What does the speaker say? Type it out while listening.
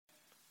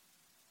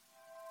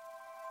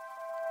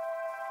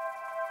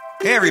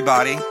Hey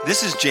everybody,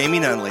 this is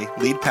Jamie Nunley,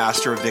 lead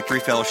pastor of Victory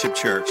Fellowship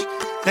Church.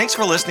 Thanks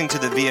for listening to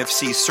the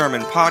VFC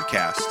Sermon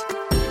Podcast.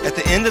 At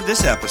the end of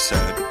this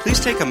episode, please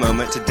take a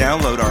moment to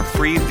download our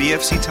free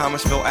VFC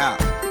Thomasville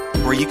app,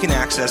 where you can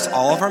access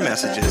all of our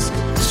messages,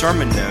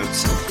 sermon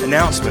notes,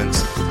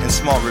 announcements, and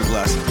small group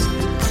lessons.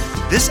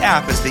 This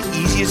app is the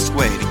easiest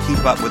way to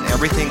keep up with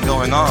everything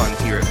going on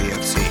here at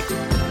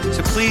VFC.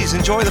 So please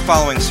enjoy the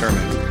following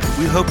sermon.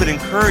 We hope it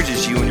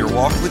encourages you in your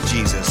walk with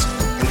Jesus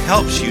and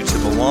helps you to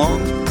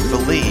belong,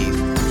 believe,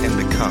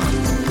 and become.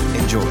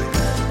 Enjoy.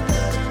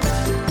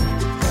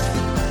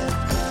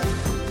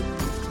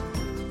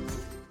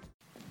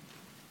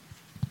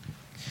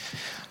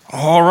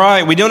 All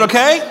right, we doing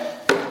okay?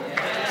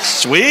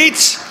 Yes.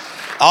 Sweet.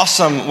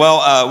 Awesome.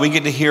 Well, we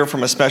get to hear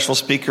from a special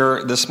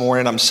speaker this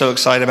morning. I'm so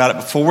excited about it.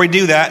 Before we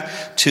do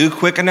that, two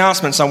quick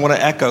announcements I want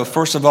to echo.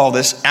 First of all,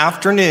 this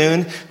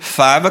afternoon,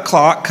 5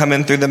 o'clock, come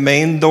in through the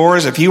main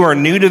doors. If you are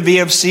new to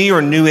VFC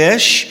or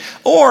new-ish,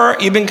 or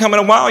you've been coming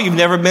a while, you've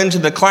never been to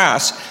the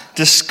class,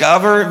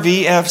 Discover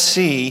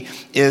VFC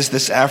is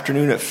this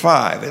afternoon at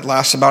 5. It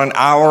lasts about an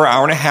hour,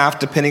 hour and a half,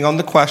 depending on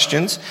the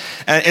questions.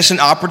 And it's an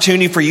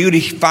opportunity for you to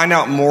find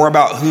out more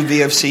about who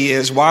VFC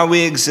is, why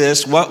we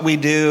exist, what we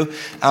do.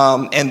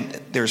 And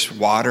there's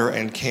water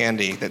and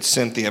candy that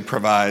Cynthia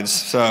provides.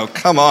 So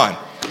come on.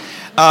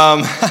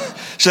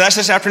 So that's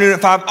this afternoon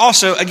at 5.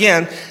 Also,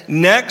 again,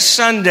 next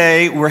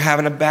Sunday, we're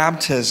having a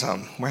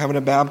baptism.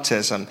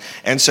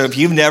 And so if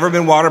you've never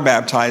been water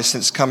baptized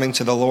since coming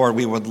to the Lord,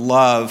 we would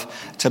love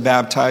to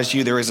baptize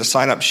you. There is a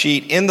sign-up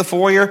sheet in the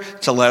foyer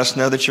to let us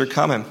know that you're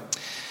coming.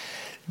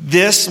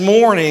 This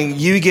morning,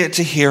 you get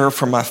to hear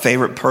from my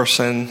favorite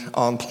person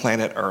on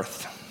planet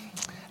Earth.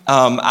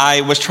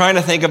 I was trying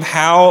to think of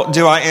how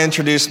do I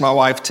introduce my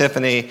wife,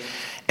 Tiffany,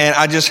 and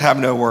I just have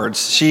no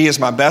words. She is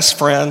my best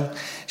friend.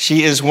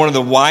 She is one of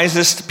the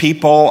wisest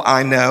people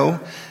I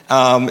know.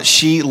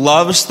 She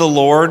loves the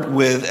Lord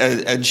with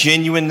a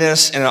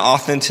genuineness and an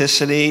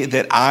authenticity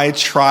that I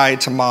try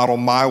to model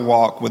my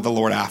walk with the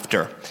Lord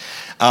after.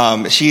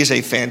 She is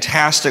a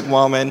fantastic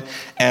woman,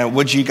 and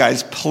would you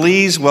guys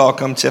please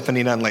welcome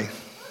Tiffany Nunley.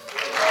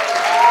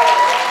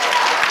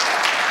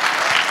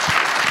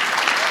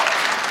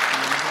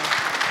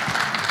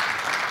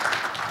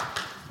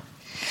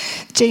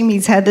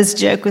 Jamie's had this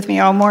joke with me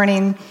all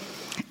morning.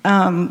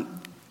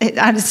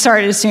 I just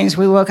started as soon as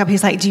we woke up.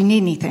 He's like, "Do you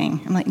need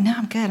anything?" I'm like, "No,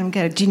 I'm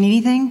good. Do you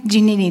need anything? Do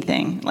you need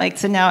anything?" Like,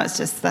 so now it's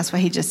just, that's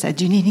what he just said.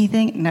 "Do you need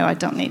anything?" "No, I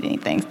don't need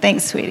anything.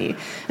 Thanks, sweetie."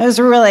 That was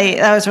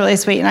really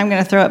sweet. And I'm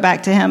going to throw it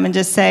back to him and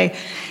just say,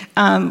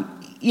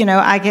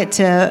 I get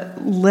to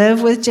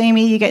live with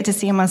Jamie. You get to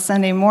see him on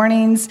Sunday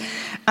mornings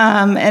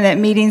and at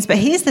meetings. But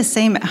he's the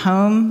same at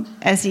home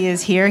as he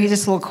is here. He's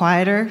just a little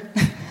quieter.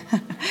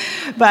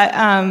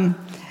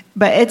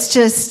 But it's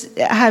just,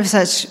 I have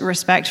such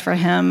respect for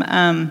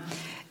him.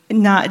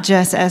 Not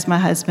just as my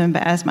husband,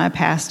 but as my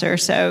pastor.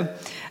 So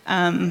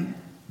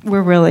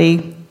we're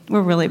really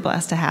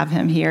blessed to have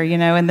him here,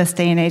 in this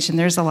day and age. And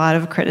there's a lot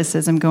of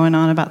criticism going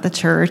on about the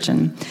church.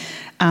 And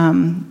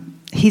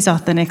he's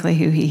authentically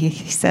who he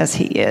says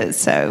he is.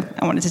 So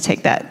I wanted to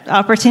take that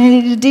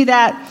opportunity to do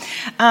that.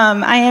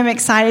 I am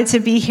excited to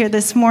be here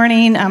this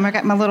morning. I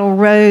got my little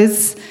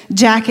Rose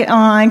jacket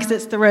on because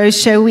it's the Rose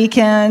Show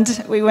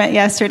weekend. We went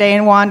yesterday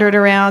and wandered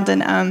around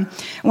and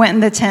went in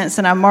the tents,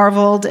 and I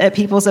marveled at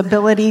people's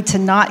ability to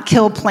not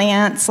kill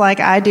plants like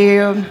I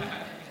do.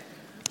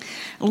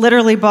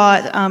 Literally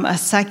bought a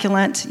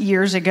succulent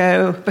years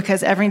ago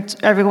because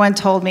everyone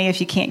told me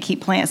if you can't keep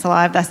plants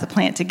alive, that's the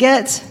plant to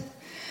get.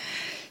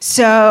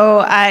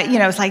 So,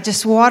 it's like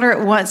just water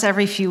it once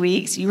every few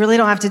weeks. You really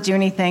don't have to do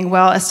anything.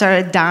 Well, it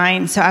started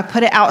dying. So I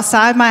put it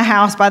outside my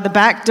house by the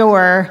back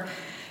door,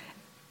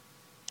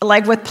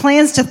 like with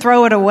plans to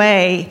throw it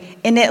away.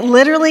 And it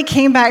literally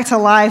came back to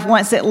life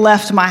once it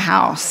left my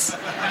house.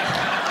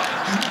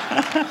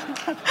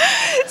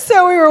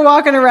 So we were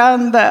walking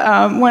around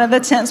one of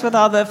the tents with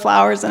all the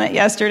flowers in it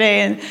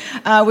yesterday.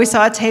 And we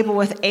saw a table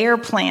with air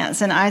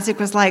plants. And Isaac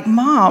was like,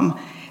 "Mom,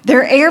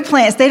 they're air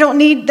plants.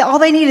 All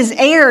they need is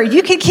air.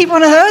 You can keep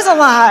one of those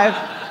alive."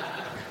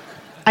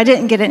 I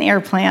didn't get an air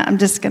plant. I'm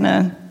just going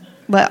to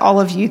let all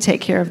of you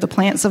take care of the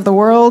plants of the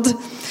world.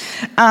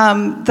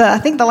 I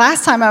think the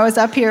last time I was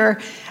up here,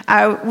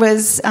 I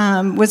was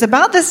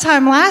about this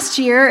time last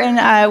year, and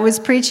I was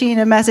preaching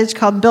a message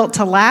called Built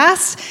to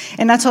Last.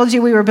 And I told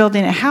you we were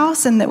building a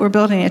house and that we're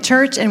building a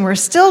church, and we're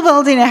still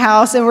building a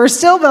house and we're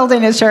still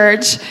building a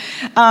church.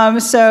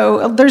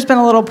 So there's been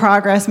a little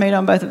progress made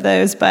on both of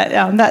those, but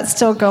that's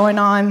still going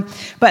on.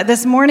 But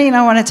this morning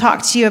I want to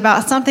talk to you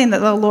about something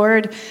that the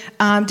Lord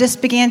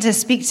just began to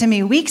speak to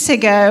me weeks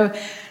ago.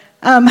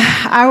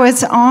 I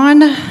was on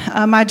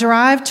my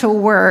drive to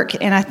work,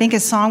 and I think a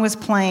song was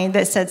playing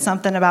that said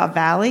something about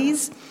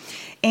valleys.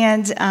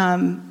 And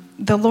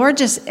the Lord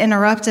just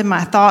interrupted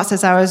my thoughts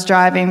as I was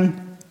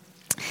driving.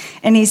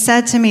 And he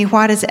said to me,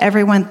 "Why does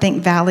everyone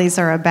think valleys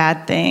are a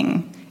bad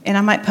thing?" And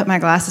I might put my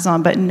glasses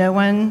on, but no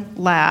one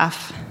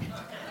laugh.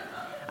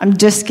 I'm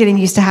just getting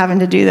used to having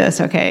to do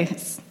this, okay?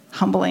 It's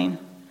humbling.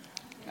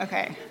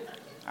 Okay.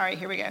 All right,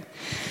 here we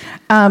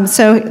go.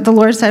 So the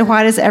Lord said,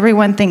 why does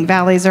everyone think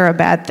valleys are a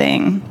bad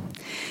thing?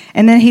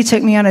 And then he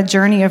took me on a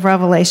journey of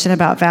revelation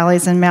about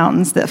valleys and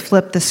mountains that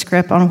flipped the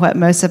script on what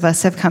most of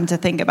us have come to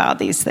think about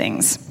these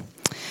things.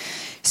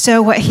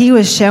 So what he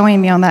was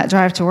showing me on that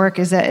drive to work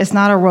is that it's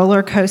not a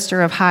roller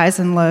coaster of highs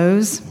and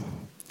lows,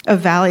 of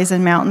valleys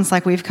and mountains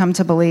like we've come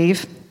to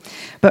believe,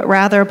 but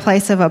rather a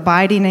place of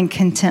abiding and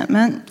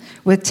contentment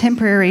with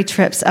temporary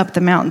trips up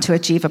the mountain to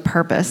achieve a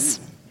purpose.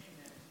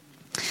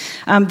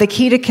 The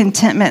key to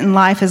contentment in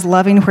life is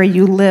loving where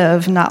you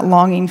live, not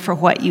longing for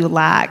what you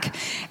lack.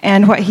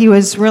 And what he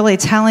was really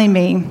telling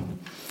me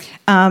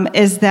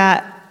is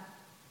that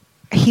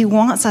he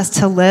wants us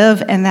to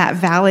live in that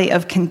valley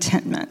of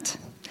contentment,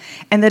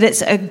 and that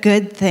it's a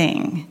good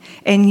thing.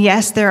 And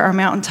yes, there are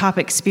mountaintop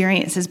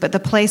experiences, but the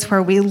place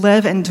where we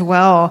live and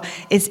dwell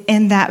is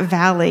in that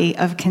valley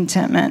of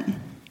contentment.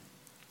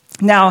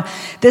 Now,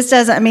 this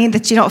doesn't mean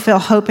that you don't feel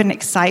hope and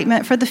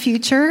excitement for the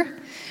future,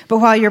 but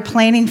while you're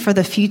planning for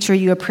the future,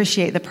 you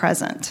appreciate the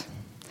present.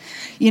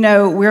 You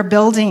know, we're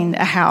building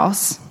a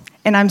house,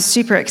 and I'm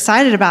super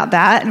excited about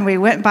that. And we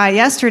went by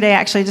yesterday,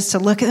 actually, just to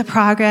look at the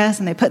progress,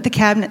 and they put the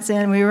cabinets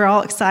in. We were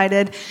all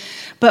excited.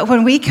 But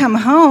when we come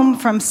home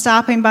from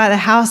stopping by the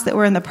house that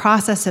we're in the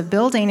process of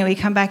building, and we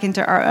come back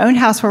into our own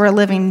house where we're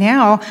living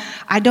now,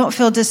 I don't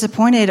feel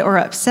disappointed or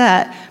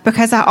upset,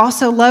 because I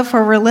also love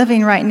where we're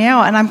living right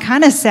now, and I'm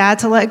kind of sad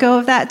to let go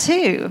of that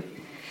too.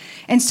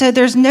 And so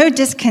there's no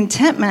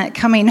discontentment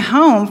coming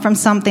home from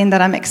something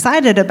that I'm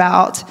excited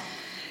about.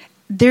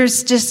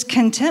 There's just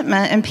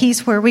contentment and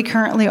peace where we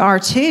currently are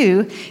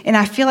too. And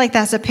I feel like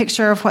that's a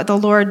picture of what the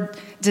Lord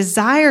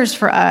desires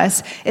for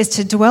us, is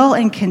to dwell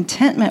in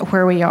contentment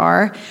where we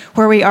are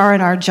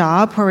in our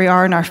job, where we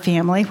are in our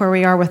family, where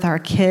we are with our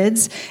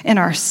kids, in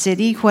our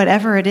city,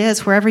 whatever it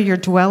is, wherever you're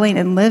dwelling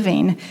and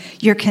living,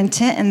 you're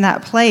content in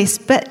that place.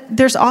 But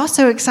there's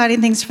also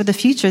exciting things for the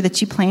future that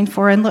you plan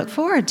for and look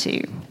forward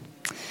to.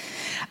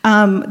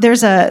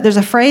 There's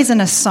a phrase in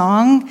a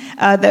song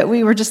that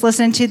we were just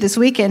listening to this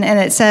weekend, and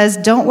it says,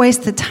 "Don't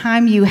waste the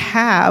time you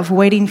have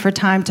waiting for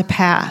time to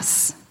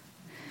pass."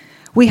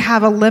 We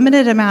have a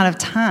limited amount of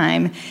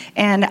time,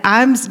 and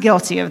I'm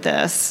guilty of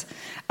this.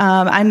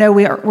 I know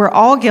we're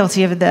all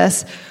guilty of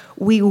this.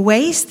 We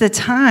waste the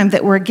time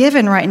that we're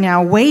given right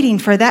now waiting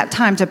for that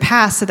time to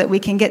pass so that we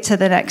can get to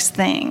the next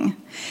thing.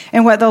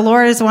 And what the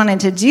Lord is wanting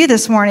to do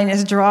this morning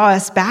is draw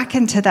us back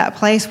into that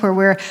place where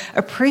we're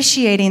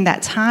appreciating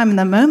that time and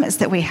the moments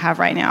that we have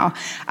right now.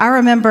 I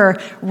remember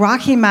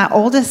rocking my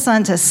oldest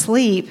son to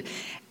sleep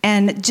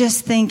and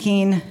just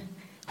thinking,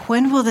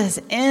 when will this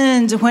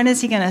end? When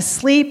is he going to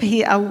sleep?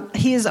 He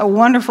is a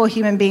wonderful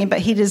human being, but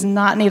he does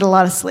not need a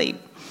lot of sleep.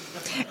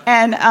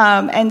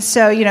 And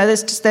so, you know,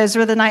 those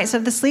were the nights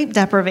of the sleep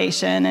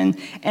deprivation.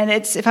 And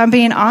it's, if I'm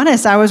being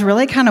honest, I was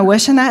really kind of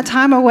wishing that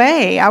time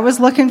away. I was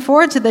looking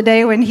forward to the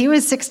day when he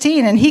was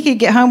 16 and he could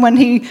get home when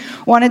he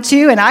wanted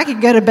to, and I could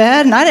go to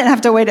bed and I didn't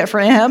have to wait up for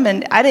him.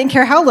 And I didn't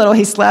care how little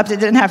he slept. It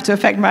didn't have to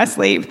affect my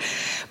sleep.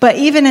 But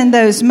even in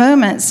those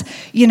moments,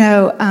 you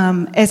know,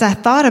 as I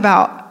thought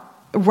about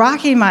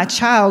rocking my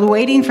child,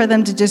 waiting for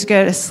them to just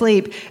go to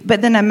sleep,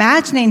 but then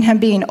imagining him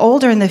being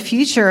older in the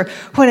future,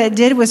 what it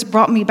did was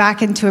brought me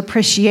back into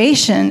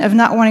appreciation of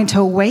not wanting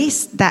to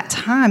waste that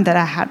time that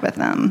I had with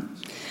them.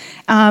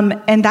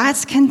 And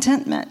that's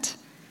contentment.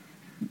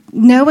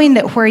 Knowing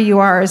that where you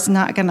are is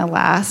not going to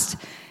last,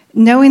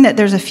 knowing that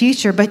there's a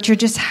future, but you're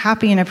just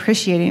happy and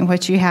appreciating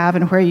what you have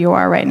and where you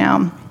are right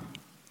now.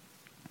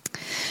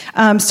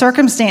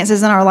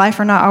 Circumstances in our life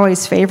are not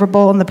always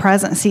favorable in the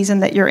present season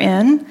that you're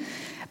in.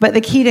 But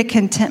the key to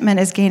contentment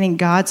is gaining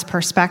God's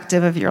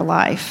perspective of your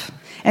life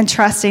and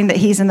trusting that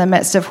He's in the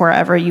midst of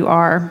wherever you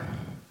are.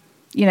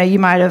 You know, you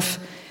might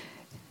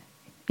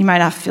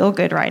not feel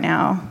good right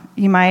now.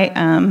 You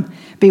might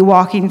be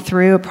walking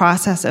through a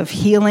process of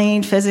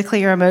healing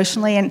physically or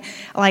emotionally, and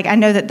I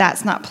know that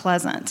that's not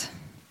pleasant.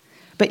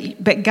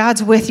 But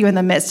God's with you in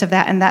the midst of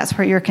that, and that's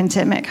where your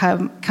contentment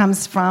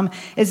comes from,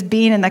 is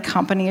being in the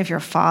company of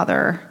your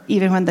Father,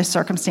 even when the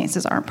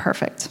circumstances aren't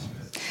perfect.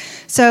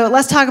 So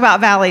let's talk about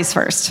valleys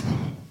first.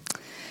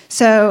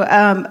 So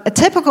a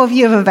typical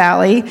view of a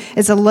valley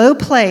is a low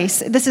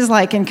place. This is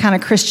like in kind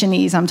of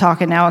Christianese I'm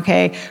talking now,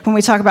 okay? When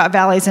we talk about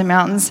valleys and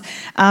mountains,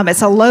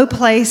 it's a low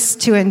place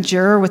to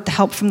endure with the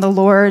help from the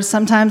Lord.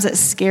 Sometimes it's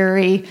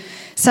scary.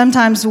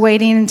 Sometimes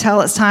waiting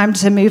until it's time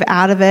to move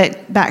out of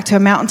it back to a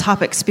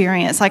mountaintop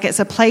experience. Like it's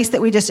a place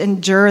that we just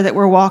endure, that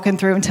we're walking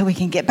through until we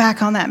can get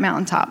back on that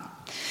mountaintop.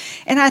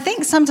 And I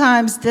think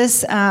sometimes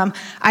this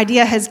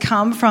idea has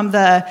come from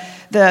the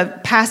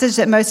passage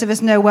that most of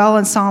us know well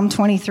in Psalm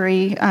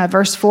 23,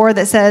 verse 4,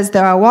 that says,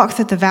 "Though I walk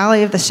through the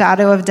valley of the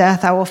shadow of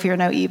death, I will fear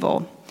no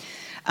evil."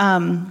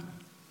 And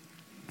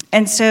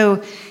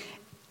so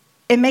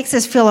it makes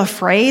us feel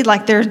afraid,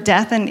 like there's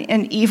death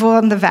and evil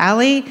in the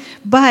valley.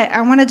 But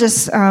I want to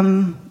just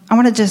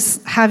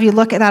have you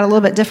look at that a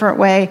little bit different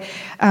way.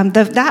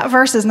 That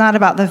verse is not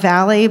about the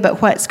valley,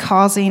 but what's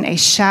causing a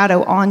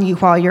shadow on you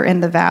while you're in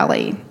the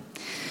valley.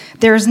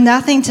 There's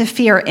nothing to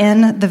fear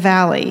in the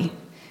valley,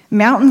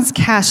 Mountains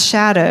cast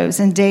shadows,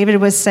 and David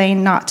was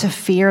saying not to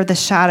fear the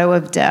shadow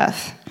of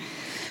death.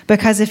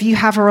 Because if you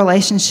have a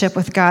relationship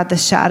with God, the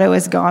shadow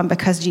is gone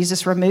because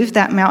Jesus removed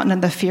that mountain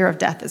and the fear of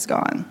death is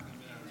gone.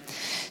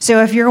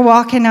 So if you're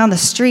walking down the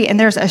street and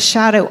there's a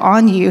shadow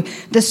on you,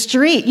 the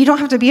street, you don't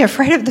have to be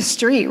afraid of the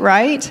street,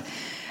 right?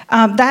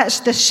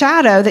 That's the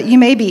shadow that you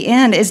may be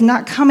in is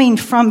not coming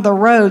from the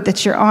road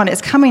that you're on.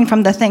 It's coming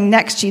from the thing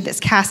next to you that's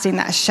casting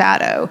that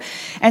shadow.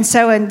 And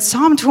so in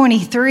Psalm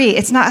 23,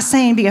 it's not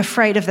saying be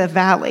afraid of the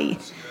valley.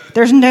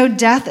 There's no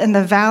death in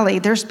the valley.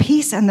 There's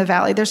peace in the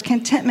valley. There's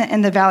contentment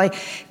in the valley.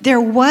 There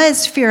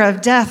was fear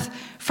of death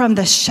from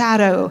the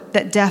shadow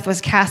that death was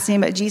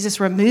casting, but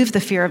Jesus removed the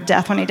fear of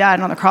death when he died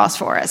on the cross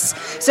for us.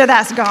 So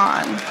that's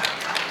gone.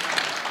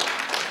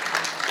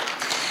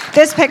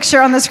 This picture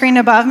on the screen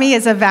above me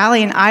is a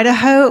valley in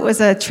Idaho. It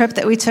was a trip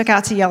that we took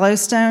out to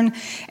Yellowstone,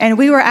 and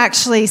we were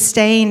actually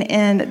staying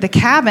in the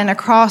cabin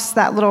across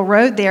that little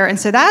road there. And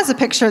so that is a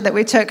picture that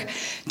we took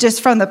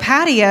just from the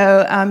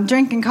patio,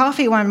 drinking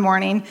coffee one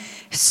morning.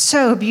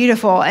 So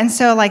beautiful. And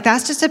so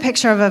that's just a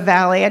picture of a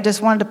valley. I just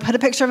wanted to put a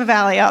picture of a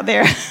valley out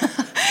there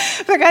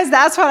because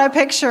that's what I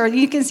picture.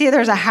 You can see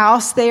there's a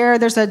house there.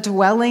 There's a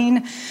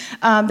dwelling.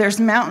 There's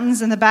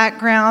mountains in the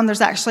background.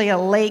 There's actually a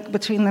lake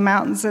between the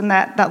mountains and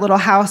that little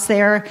house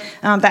there.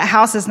 That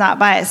house is not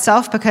by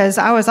itself because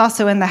I was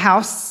also in the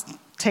house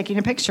taking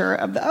a picture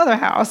of the other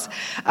house.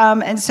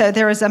 And so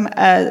there was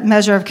a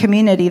measure of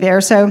community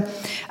there. So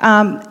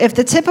if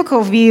the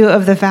typical view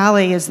of the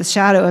valley is the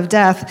shadow of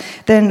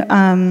death, then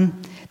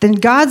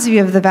God's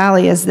view of the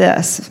valley is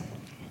this.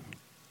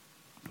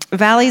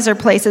 Valleys are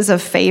places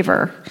of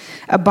favor,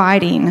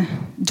 abiding,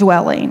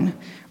 dwelling,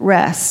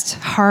 rest,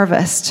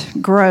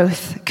 harvest,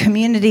 growth,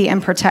 community,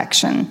 and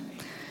protection.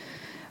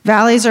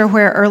 Valleys are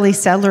where early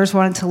settlers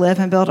wanted to live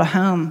and build a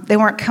home. They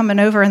weren't coming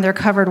over in their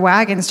covered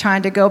wagons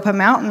trying to go up a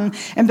mountain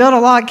and build a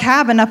log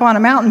cabin up on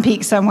a mountain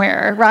peak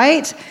somewhere,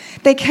 right?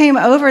 They came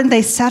over and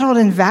they settled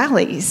in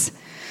valleys.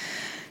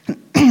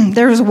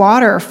 There was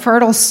water,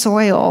 fertile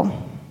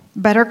soil,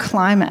 better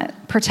climate,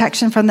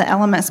 protection from the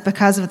elements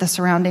because of the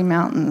surrounding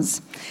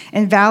mountains.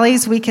 In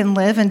valleys, we can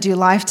live and do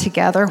life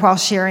together while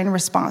sharing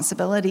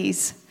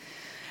responsibilities.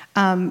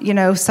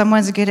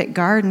 Someone's good at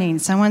gardening,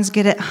 someone's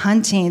good at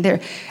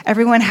hunting.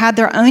 Everyone had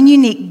their own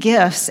unique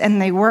gifts,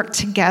 and they worked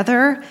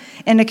together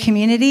in a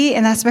community,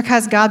 and that's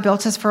because God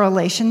built us for a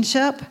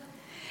relationship.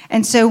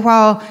 And so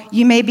while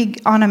you may be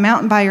on a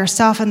mountain by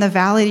yourself, in the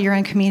valley, you're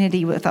in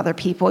community with other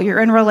people.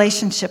 You're in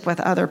relationship with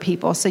other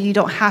people, so you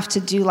don't have to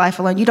do life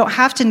alone. You don't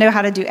have to know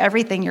how to do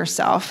everything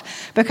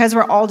yourself because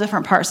we're all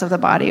different parts of the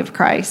body of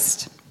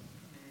Christ.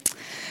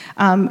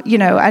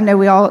 I know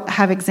we all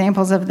have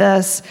examples of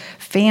this.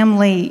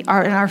 In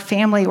our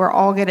family, we're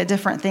all good at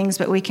different things,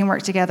 but we can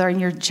work together in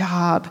your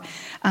job.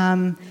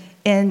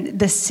 In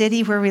the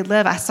city where we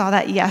live, I saw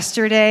that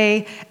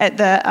yesterday at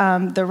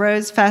the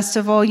Rose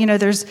Festival.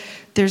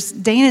 There's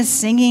Dana's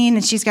singing,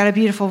 and she's got a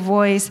beautiful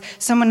voice.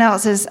 Someone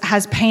else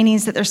has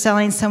paintings that they're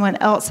selling. Someone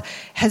else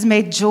has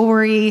made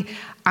jewelry.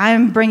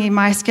 I'm bringing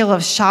my skill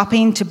of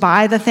shopping to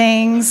buy the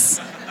things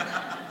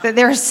that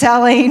they're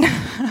selling.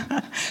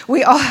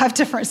 We all have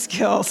different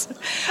skills.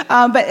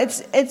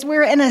 But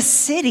we're in a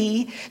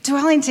city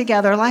dwelling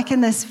together, like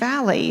in this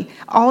valley,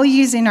 all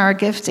using our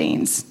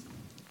giftings.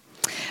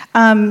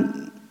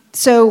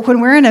 So when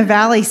we're in a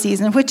valley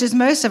season, which is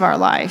most of our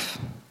life,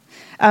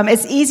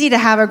 it's easy to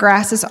have a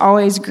grass is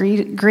always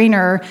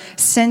greener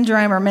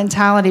syndrome or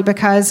mentality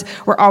because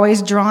we're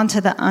always drawn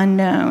to the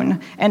unknown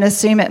and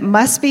assume it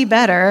must be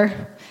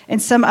better in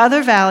some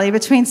other valley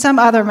between some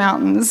other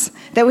mountains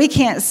that we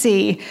can't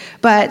see.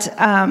 But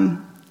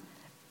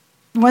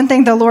one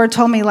thing the Lord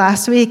told me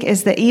last week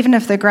is that even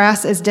if the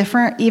grass is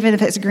different, even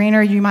if it's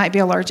greener, you might be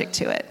allergic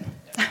to it.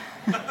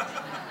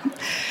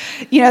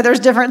 There's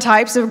different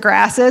types of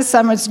grasses.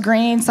 Some is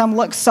green, some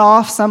look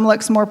soft, some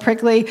looks more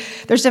prickly.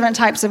 There's different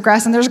types of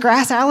grass, and there's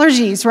grass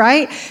allergies,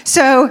 right?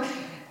 So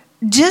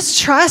just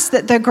trust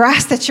that the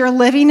grass that you're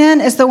living in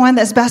is the one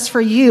that's best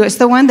for you. It's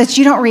the one that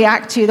you don't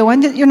react to, the one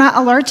that you're not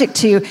allergic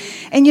to.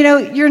 And,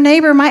 your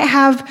neighbor might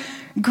have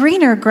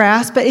greener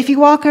grass, but if you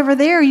walk over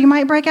there, you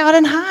might break out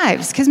in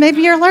hives because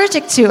maybe you're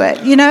allergic to it,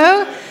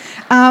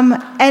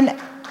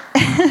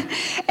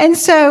 And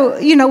so,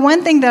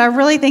 one thing that I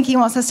really think he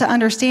wants us to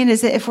understand is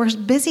that if we're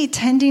busy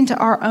tending to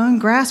our own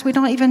grass, we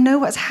don't even know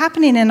what's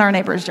happening in our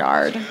neighbor's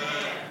yard.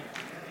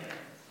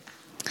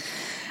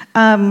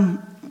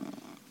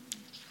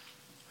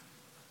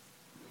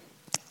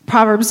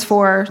 Proverbs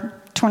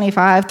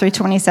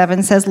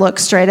 4:25-27 says, "Look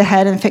straight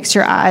ahead and fix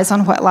your eyes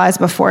on what lies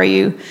before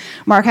you.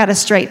 Mark out a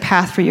straight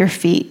path for your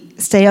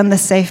feet. Stay on the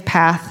safe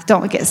path.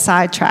 Don't get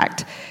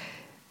sidetracked.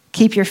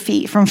 Keep your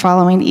feet from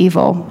following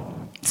evil."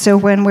 So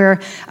when we're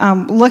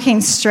looking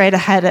straight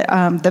ahead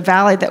at the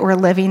valley that we're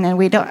living in,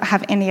 we don't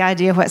have any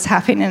idea what's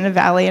happening in a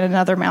valley in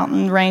another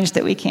mountain range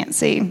that we can't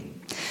see.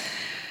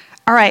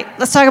 All right,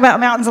 let's talk about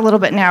mountains a little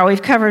bit now.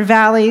 We've covered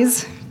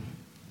valleys.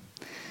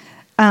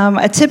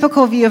 A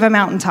typical view of a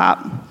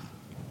mountaintop.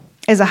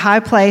 is a high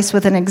place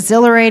with an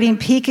exhilarating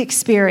peak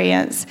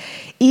experience,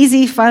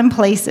 easy, fun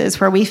places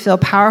where we feel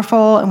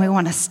powerful and we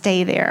want to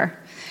stay there.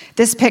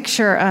 This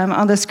picture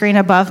on the screen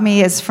above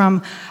me is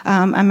from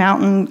a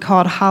mountain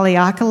called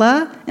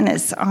Haleakala, and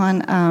it's on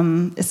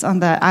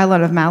the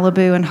island of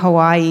Malibu in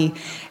Hawaii.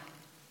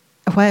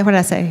 What did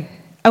I say?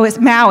 Oh, it's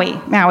Maui.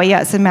 Maui,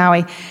 yeah, it's in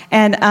Maui.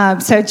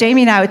 And so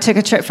Jamie and I took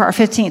a trip for our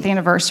 15th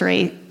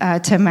anniversary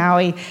to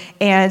Maui,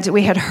 and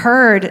we had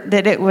heard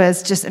that it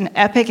was just an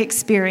epic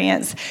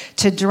experience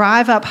to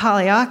drive up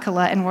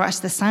Haleakala and watch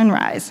the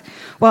sunrise.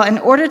 Well, in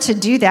order to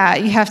do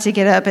that, you have to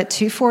get up at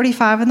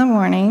 2:45 in the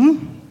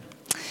morning,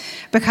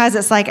 because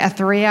it's like a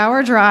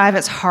 3-hour drive.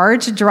 It's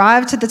hard to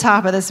drive to the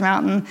top of this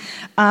mountain.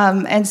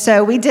 And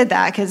so we did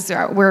that because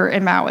we're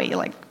in Maui.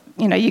 Like,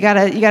 you know, you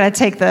gotta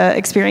take the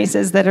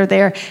experiences that are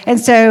there. And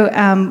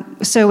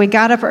so we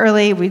got up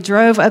early. We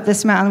drove up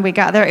this mountain. We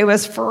got there. It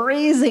was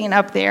freezing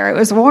up there. It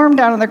was warm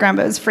down on the ground,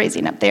 but it was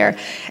freezing up there.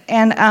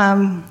 And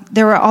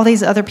there were all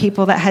these other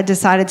people that had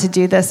decided to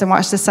do this and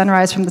watch the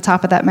sunrise from the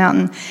top of that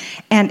mountain.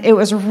 And it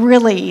was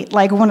really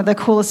like one of the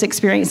coolest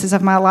experiences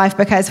of my life,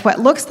 because what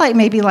looks like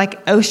maybe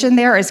like ocean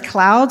there is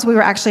clouds. We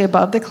were actually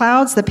above the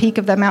clouds. The peak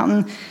of the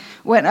mountain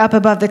went up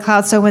above the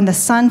clouds. So when the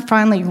sun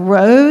finally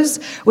rose,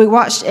 we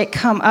watched it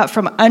come up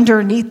from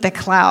underneath the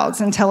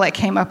clouds until it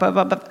came up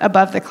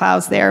above the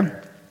clouds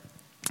there.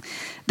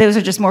 Those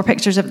are just more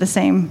pictures of the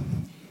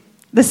same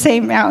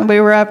mountain. We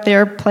were up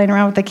there playing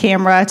around with the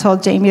camera. I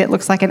told Jamie it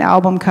looks like an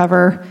album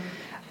cover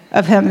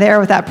of him there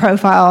with that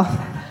profile.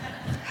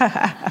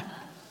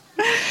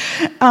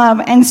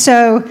 And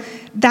so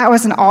that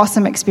was an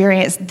awesome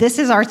experience. This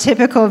is our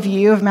typical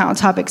view of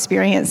mountaintop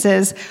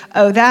experiences.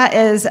 Oh, that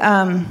is...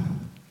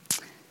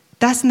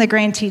 That's in the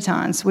Grand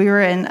Tetons. We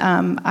were in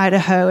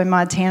Idaho and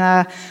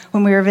Montana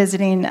when we were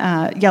visiting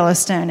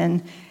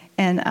Yellowstone,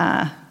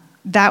 and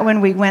that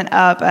one we went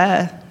up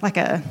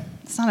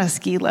it's not a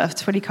ski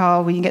lift. What do you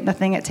call when you get the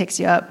thing that takes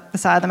you up the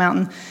side of the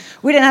mountain?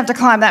 We didn't have to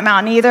climb that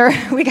mountain either.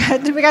 We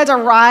got to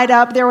ride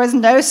up. There was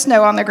no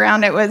snow on the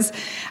ground.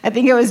 I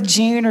think it was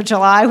June or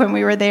July when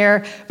we were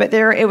there, but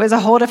it was a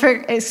whole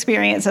different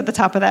experience at the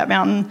top of that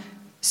mountain.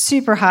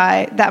 Super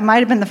high. That might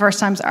have been the first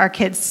times our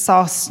kids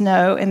saw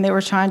snow, and they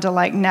were trying to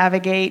like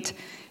navigate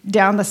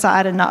down the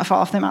side and not fall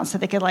off the mountain so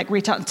they could like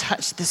reach out and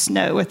touch the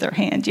snow with their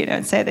hand,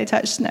 and say they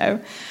touched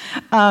snow.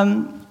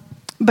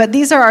 But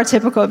these are our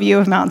typical view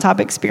of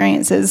mountaintop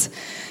experiences.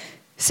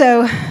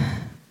 So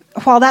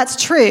while that's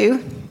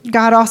true,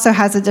 God also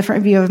has a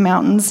different view of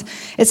mountains.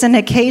 It's an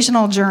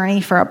occasional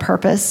journey for a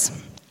purpose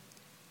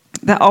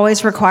that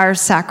always requires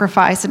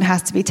sacrifice and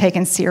has to be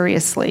taken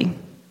seriously.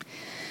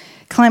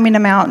 Climbing a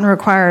mountain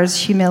requires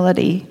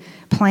humility,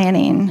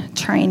 planning,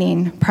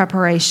 training,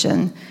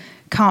 preparation,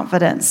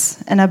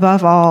 confidence, and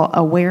above all,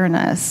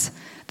 awareness.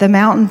 The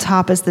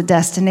mountaintop is the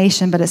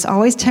destination, but it's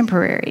always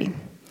temporary.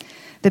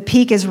 The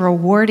peak is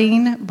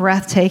rewarding,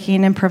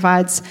 breathtaking, and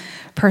provides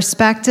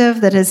perspective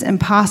that is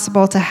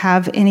impossible to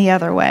have any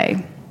other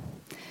way.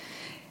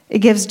 It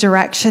gives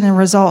direction and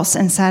results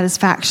and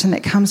satisfaction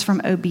that comes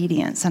from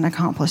obedience and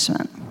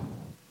accomplishment.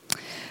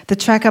 The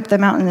trek up the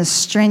mountain is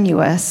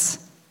strenuous,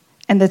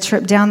 and the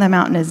trip down the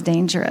mountain is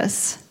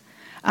dangerous.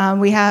 I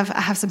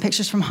have some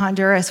pictures from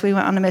Honduras. We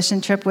went on a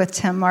mission trip with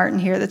Tim Martin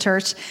here at the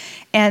church,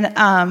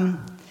 and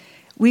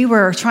we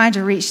were trying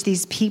to reach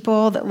these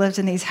people that lived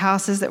in these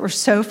houses that were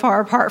so far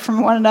apart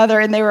from one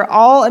another, and they were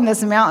all in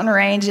this mountain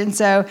range. And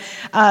so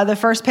the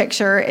first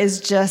picture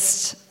is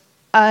just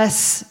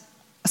us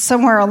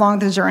somewhere along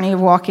the journey of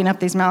walking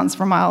up these mountains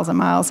for miles and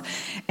miles,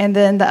 and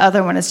then the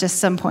other one is just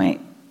some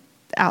point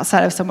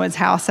outside of someone's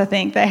house. I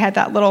think they had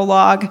that little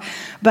log.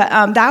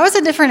 But that was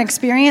a different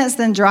experience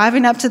than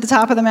driving up to the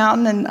top of the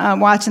mountain and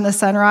watching the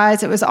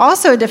sunrise. It was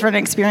also a different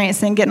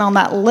experience than getting on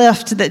that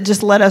lift that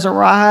just let us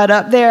ride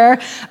up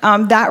there.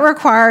 That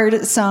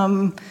required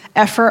some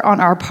effort on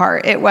our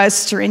part. It was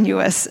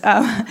strenuous.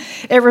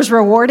 It was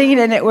rewarding,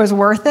 and it was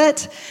worth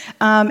it.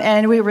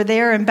 And we were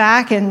there and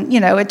back, and,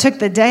 it took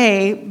the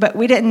day, but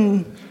we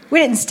didn't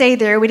stay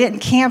there. We didn't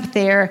camp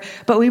there,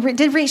 but we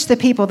did reach the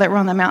people that were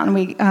on the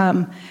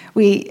mountain.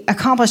 We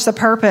accomplished the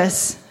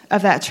purpose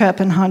of that trip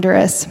in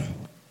Honduras.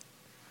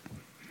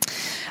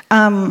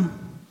 On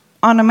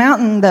a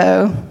mountain,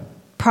 though,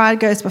 pride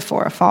goes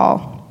before a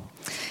fall.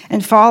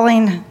 And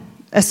falling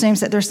assumes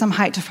that there's some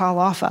height to fall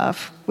off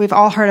of. We've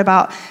all heard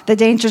about the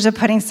dangers of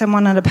putting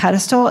someone on a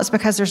pedestal. It's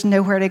because there's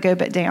nowhere to go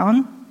but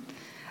down.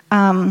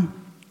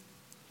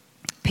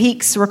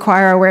 Peaks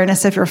require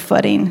awareness of your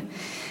footing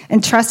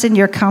and trust in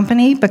your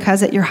company,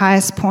 because at your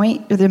highest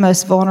point, you're the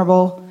most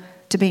vulnerable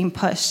to being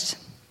pushed.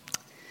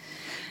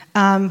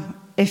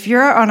 If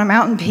you're on a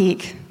mountain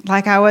peak,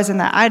 like I was in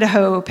the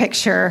Idaho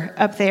picture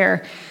up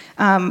there,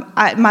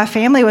 my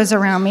family was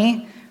around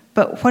me,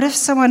 but what if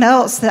someone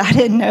else that I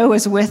didn't know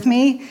was with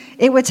me?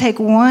 It would take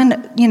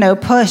one,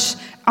 push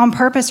on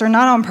purpose or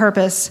not on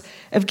purpose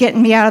of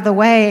getting me out of the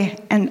way,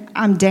 and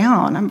I'm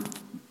down. I'm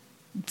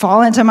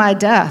falling to my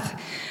death.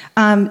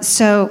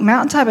 So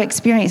mountaintop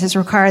experiences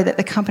require that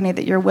the company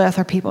that you're with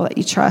are people that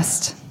you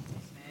trust.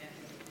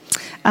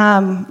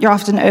 You're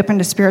often open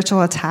to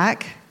spiritual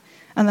attack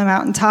on the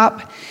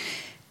mountaintop.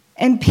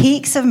 And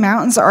peaks of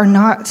mountains are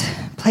not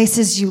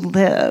places you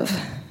live.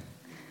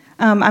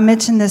 I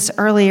mentioned this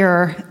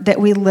earlier, that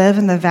we live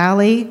in the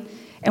valley,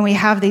 and we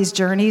have these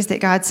journeys that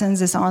God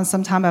sends us on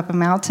sometime up a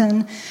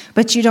mountain,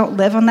 but you don't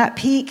live on that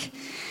peak.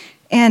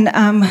 And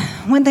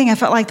one thing I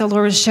felt like the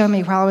Lord was showing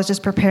me while I was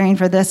just preparing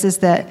for this is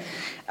that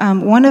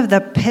one of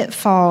the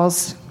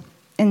pitfalls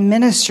in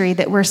ministry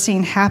that we're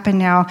seeing happen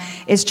now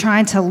is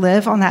trying to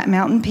live on that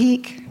mountain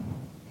peak.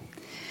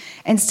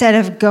 Instead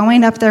of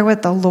going up there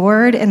with the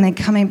Lord and then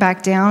coming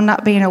back down,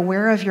 not being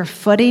aware of your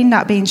footing,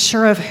 not being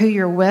sure of who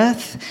you're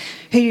with,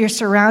 who you're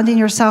surrounding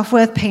yourself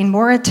with, paying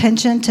more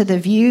attention to the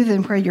view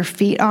than where your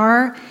feet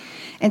are,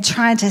 and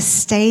trying to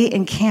stay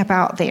and camp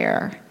out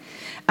there.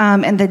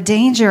 And the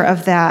danger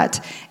of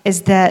that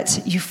is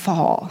that you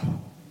fall.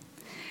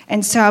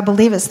 And so I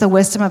believe it's the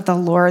wisdom of the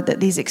Lord that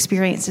these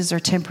experiences are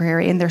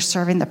temporary and they're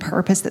serving the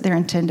purpose that they're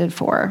intended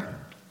for.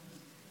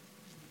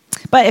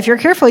 But if you're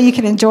careful, you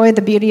can enjoy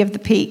the beauty of the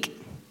peak.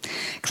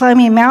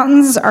 Climbing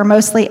mountains are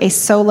mostly a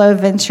solo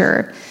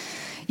venture.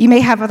 You may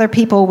have other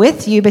people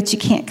with you, but you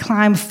can't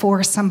climb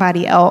for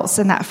somebody else.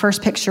 In that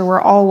first picture,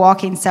 we're all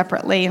walking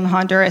separately in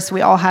Honduras.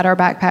 We all had our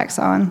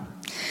backpacks on.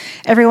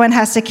 Everyone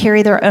has to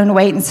carry their own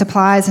weight and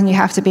supplies, and you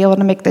have to be able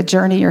to make the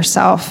journey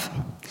yourself.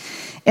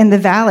 In the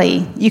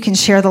valley, you can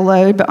share the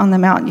load, but on the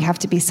mountain, you have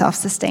to be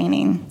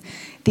self-sustaining.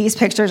 These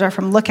pictures are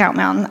from Lookout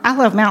Mountain. I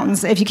love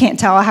mountains. If you can't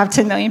tell, I have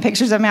 10 million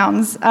pictures of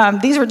mountains.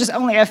 These were just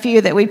only a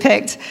few that we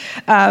picked.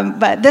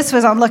 But this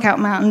was on Lookout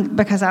Mountain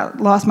because I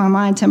lost my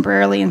mind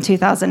temporarily in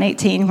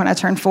 2018 when I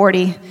turned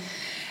 40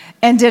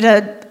 and did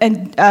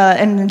an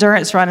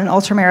endurance run, an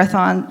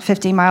ultramarathon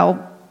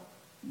 50-mile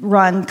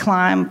run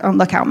climb on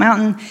Lookout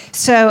Mountain.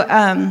 So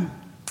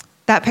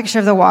that picture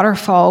of the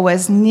waterfall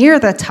was near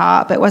the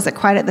top. It wasn't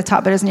quite at the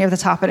top, but it was near the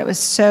top, and it was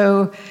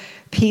so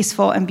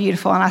peaceful and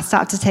beautiful, and I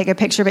stopped to take a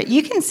picture. But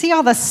you can see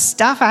all the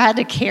stuff I had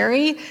to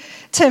carry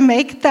to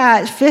make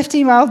that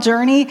 50-mile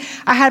journey.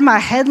 I had my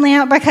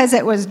headlamp because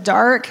it was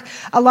dark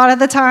a lot of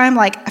the time.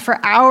 Like for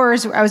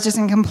hours, I was just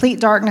in complete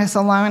darkness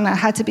alone. I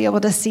had to be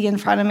able to see in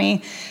front of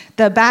me.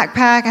 The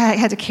backpack, I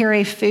had to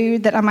carry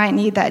food that I might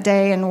need that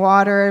day and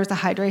water. It was a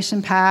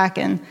hydration pack,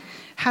 and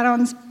had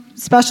on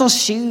special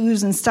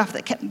shoes and stuff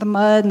that kept the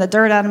mud and the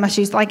dirt out of my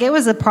shoes. Like it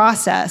was a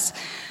process.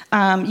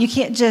 You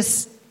can't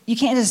just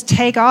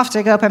take off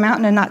to go up a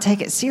mountain and not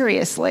take it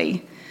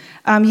seriously.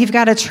 You've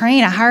got to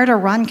train. I hired a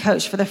run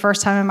coach for the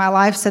first time in my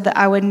life so that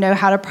I would know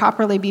how to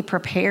properly be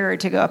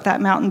prepared to go up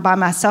that mountain by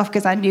myself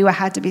because I knew I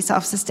had to be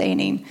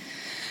self-sustaining.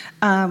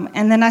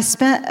 And then I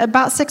spent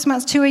about 6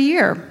 months to a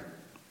year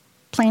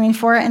planning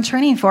for it and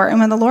training for it. And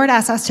when the Lord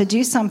asks us to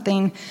do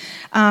something,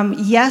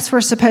 yes,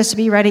 we're supposed to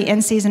be ready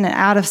in season and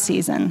out of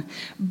season.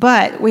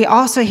 But we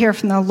also hear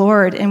from the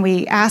Lord and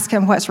we ask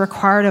him what's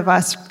required of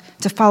us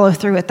to follow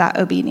through with that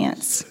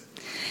obedience.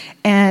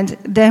 And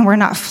then we're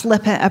not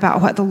flippant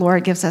about what the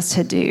Lord gives us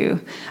to do.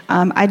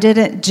 I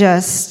didn't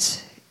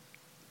just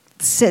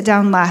sit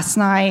down last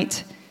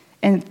night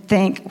and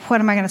think, what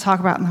am I going to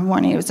talk about in the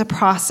morning? It was a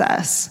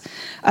process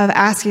of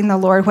asking the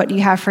Lord, what do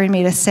you have for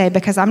me to say?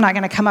 Because I'm not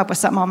going to come up with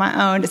something on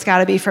my own. It's got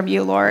to be from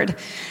you, Lord.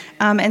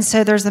 And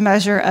so there's a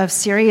measure of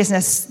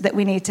seriousness that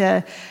we need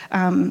to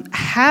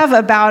have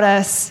about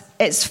us.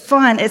 It's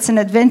fun. It's an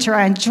adventure.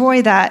 I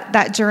enjoy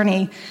that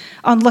journey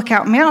on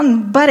Lookout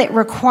Mountain, but it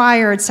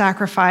required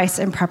sacrifice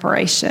and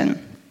preparation.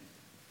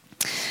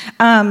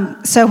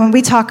 So when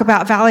we talk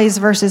about valleys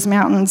versus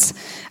mountains,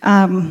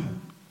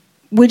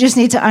 we just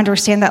need to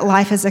understand that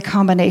life is a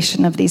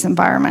combination of these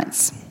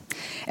environments.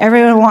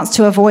 Everyone wants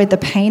to avoid the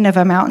pain of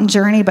a mountain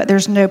journey, but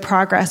there's no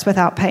progress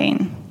without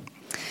pain.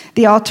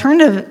 The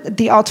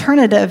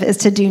alternative is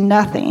to do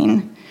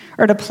nothing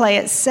or to play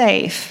it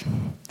safe.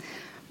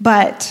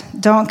 But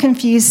don't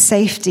confuse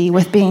safety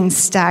with being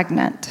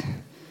stagnant.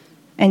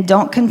 And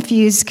don't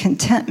confuse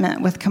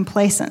contentment with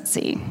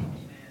complacency.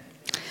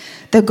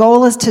 The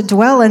goal is to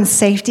dwell in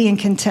safety and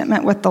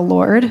contentment with the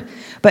Lord,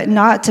 but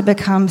not to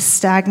become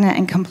stagnant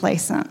and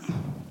complacent.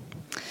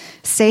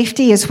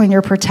 Safety is when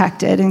you're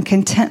protected, and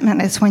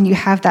contentment is when you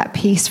have that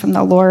peace from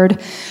the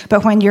Lord.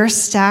 But when you're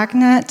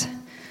stagnant,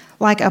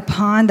 like a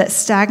pond that's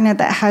stagnant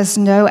that has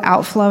no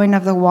outflowing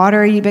of the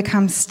water, you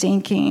become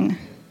stinking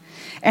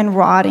and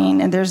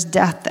rotting, and there's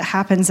death that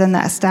happens in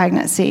that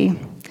stagnancy.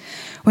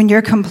 When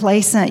you're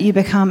complacent, you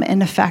become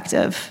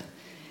ineffective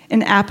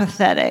and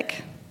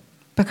apathetic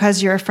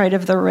because you're afraid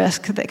of the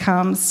risk that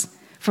comes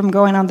from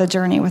going on the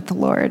journey with the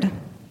Lord.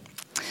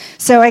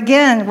 So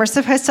again, we're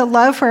supposed to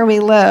love where we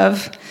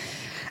live.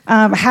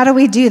 How do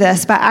we do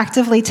this? By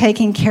actively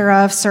taking care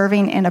of,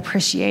 serving, and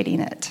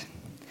appreciating it.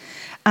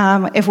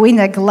 If we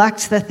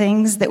neglect the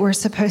things that we're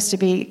supposed to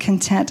be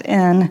content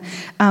in,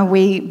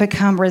 we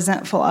become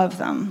resentful of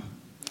them.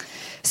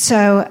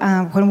 So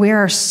when we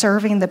are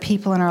serving the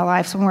people in our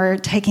lives, when we're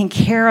taking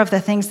care of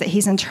the things that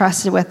he's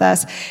entrusted with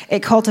us,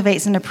 it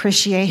cultivates an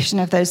appreciation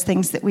of those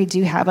things that we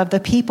do have, of the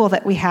people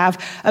that we have,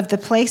 of the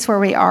place where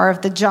we are,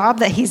 of the job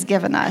that he's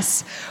given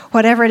us,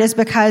 whatever it is,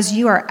 because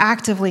you are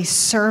actively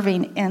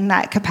serving in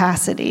that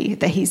capacity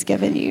that he's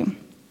given you.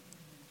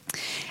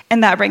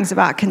 And that brings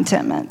about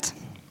contentment.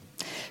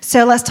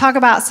 So let's talk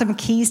about some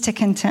keys to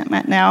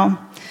contentment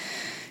now.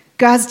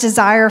 God's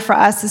desire for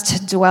us is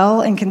to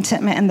dwell in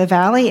contentment in the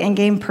valley and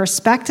gain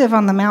perspective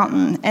on the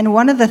mountain. And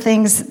one of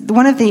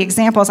the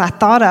examples I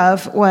thought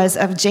of was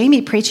of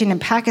Jamie preaching in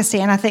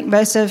Pakistan. I think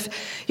most of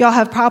y'all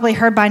have probably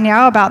heard by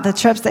now about the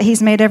trips that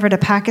he's made over to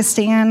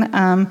Pakistan,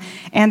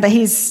 and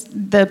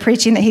the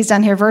preaching that he's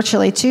done here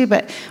virtually too.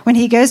 But when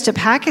he goes to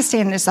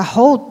Pakistan, it's a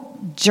whole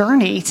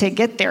journey to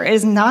get there. It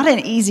is not an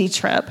easy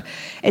trip.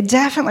 It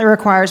definitely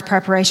requires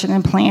preparation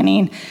and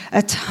planning,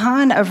 a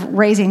ton of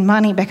raising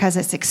money because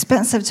it's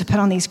expensive to put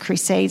on these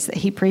crusades that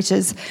he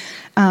preaches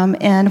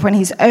and when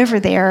he's over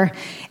there.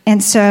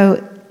 And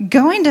so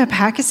going to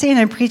Pakistan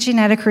and preaching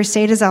at a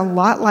crusade is a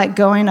lot like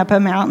going up a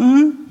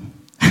mountain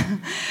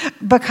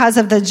because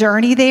of the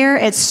journey there.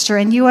 It's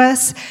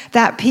strenuous.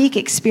 That peak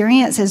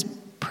experience is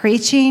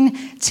preaching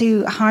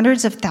to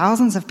hundreds of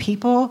thousands of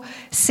people,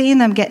 seeing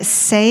them get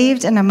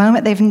saved in a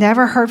moment they've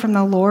never heard from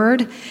the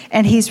Lord,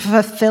 and he's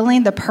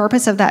fulfilling the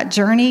purpose of that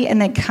journey and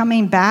then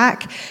coming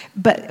back.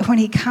 But when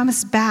he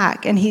comes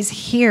back and he's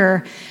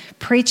here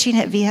preaching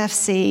at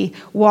VFC,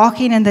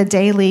 walking in the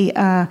daily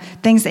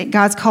things that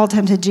God's called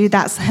him to do,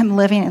 that's him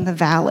living in the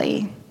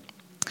valley.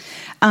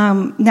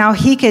 Now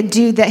he could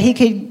do that. He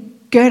could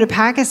go to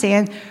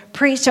Pakistan,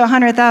 preach to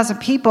 100,000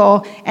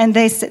 people, and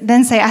they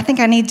then say, I think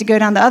I need to go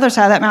down the other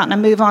side of that mountain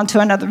and move on to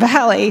another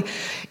valley.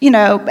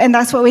 And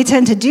that's what we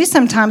tend to do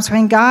sometimes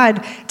when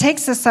God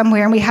takes us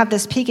somewhere and we have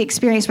this peak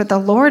experience with the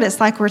Lord. It's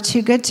like we're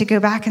too good to go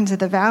back into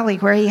the valley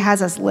where he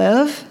has us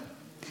live.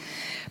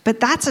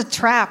 But that's a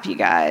trap, you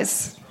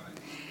guys.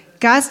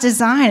 God's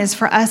design is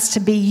for us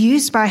to be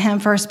used by him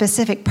for a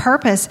specific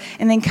purpose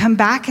and then come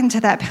back into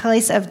that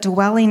place of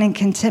dwelling in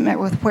contentment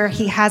with where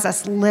he has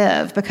us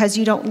live, because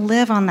you don't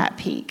live on that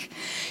peak.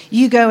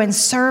 You go and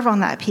serve on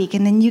that peak,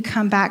 and then you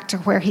come back to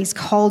where he's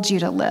called you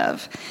to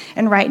live.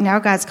 And right now,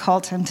 God's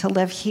called him to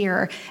live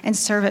here and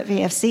serve at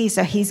VFC.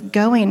 So he's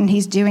going and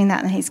he's doing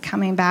that, and he's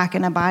coming back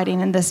and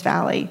abiding in this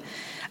valley.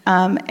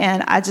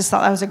 And I just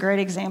thought that was a great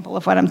example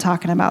of what I'm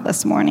talking about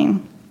this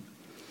morning.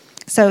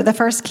 So the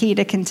first key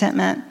to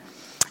contentment,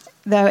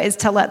 though, is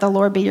to let the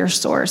Lord be your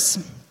source.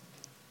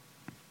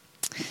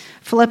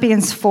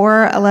 Philippians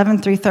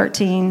 4:11 through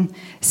 13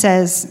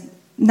 says,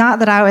 not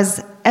that I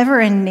was ever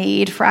in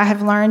need, for I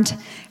have learned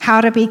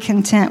how to be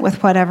content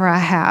with whatever I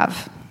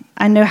have.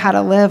 I know how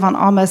to live on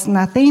almost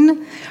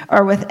nothing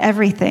or with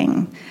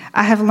everything.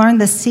 I have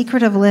learned the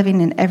secret of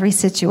living in every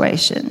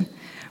situation,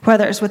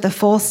 whether it's with a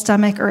full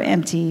stomach or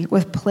empty,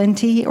 with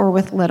plenty or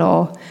with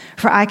little,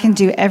 for I can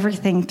do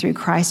everything through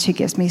Christ who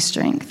gives me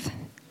strength.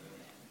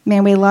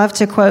 Man, we love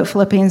to quote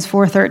Philippians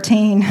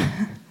 4:13,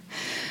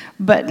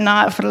 but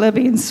not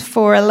Philippians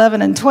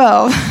 4:11 and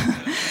 12.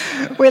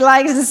 We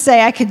like to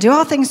say, I can do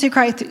all things through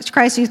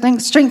Christ who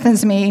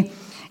strengthens me,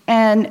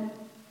 and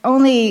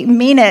only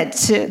mean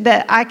it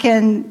that I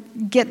can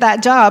get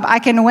that job, I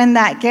can win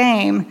that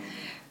game.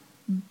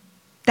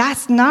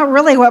 That's not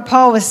really what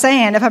Paul was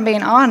saying, if I'm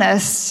being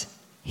honest.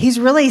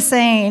 He's really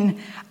saying,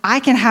 I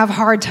can have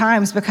hard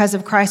times because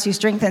of Christ who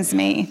strengthens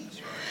me.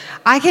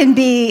 I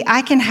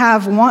can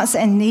have wants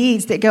and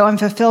needs that go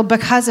unfulfilled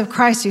because of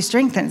Christ who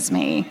strengthens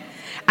me.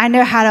 I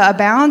know how to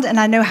abound and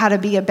I know how to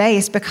be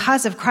abased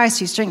because of Christ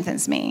who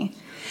strengthens me.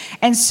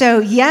 And so,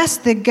 yes,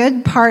 the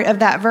good part of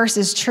that verse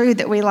is true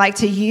that we like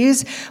to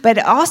use, but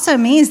it also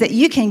means that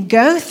you can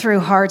go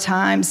through hard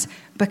times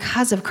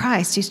because of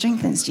Christ who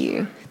strengthens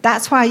you.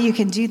 That's why you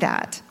can do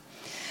that.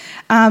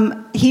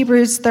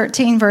 Hebrews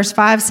 13 verse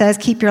 5 says,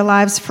 keep your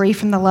lives free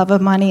from the love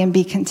of money and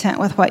be content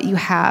with what you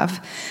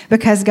have,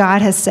 because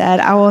God has said,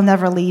 I will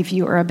never leave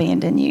you or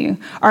abandon you.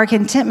 Our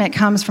contentment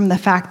comes from the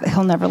fact that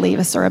he'll never leave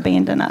us or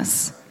abandon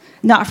us,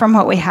 not from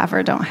what we have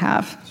or don't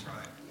have.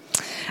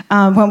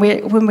 When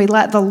we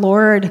let the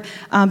Lord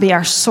be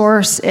our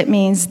source, it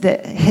means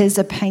that his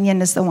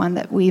opinion is the one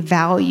that we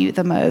value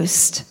the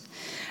most.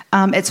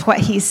 It's what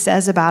he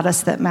says about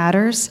us that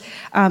matters.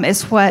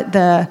 It's what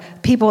the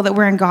people that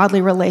we're in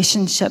godly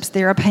relationships,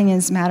 their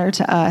opinions matter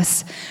to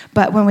us.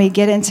 But when we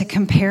get into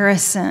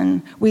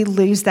comparison, we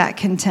lose that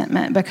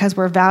contentment because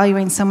we're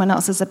valuing someone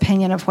else's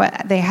opinion of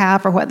what they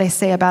have or what they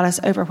say about us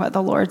over what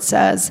the Lord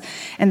says.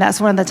 And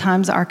that's one of the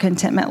times our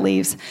contentment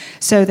leaves.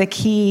 So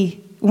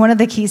one of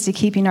the keys to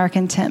keeping our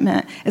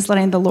contentment is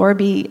letting the Lord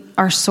be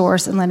our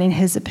source and letting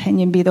his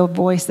opinion be the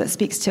voice that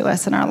speaks to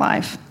us in our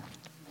life.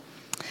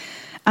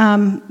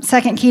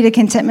 Second key to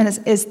contentment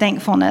is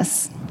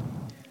thankfulness.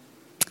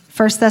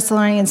 1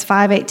 Thessalonians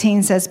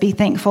 5:18 says, be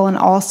thankful in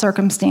all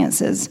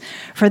circumstances,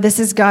 for this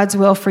is God's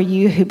will for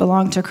you who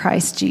belong to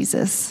Christ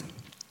Jesus.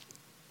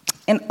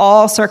 in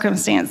all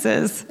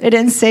circumstances. It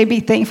didn't say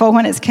be thankful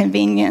when it's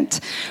convenient,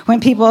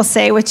 when people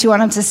say what you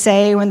want them to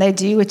say, when they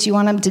do what you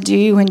want them to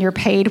do, when you're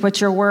paid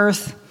what you're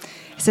worth.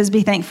 It says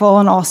be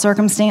thankful in all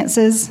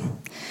circumstances.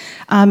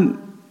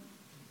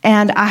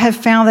 And I have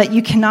found that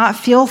you cannot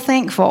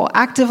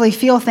actively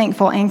feel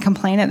thankful and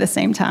complain at the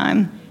same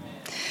time.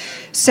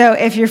 So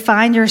if you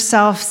find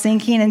yourself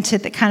sinking into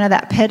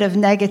that pit of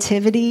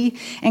negativity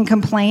and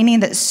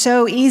complaining, that's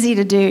so easy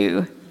to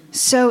do.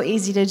 So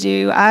easy to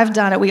do. I've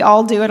done it. We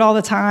all do it all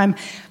the time.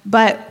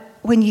 But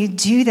when you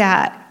do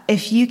that,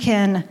 if you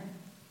can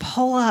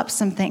pull up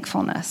some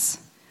thankfulness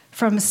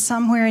from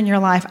somewhere in your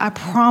life, I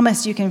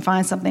promise you can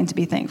find something to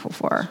be thankful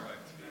for.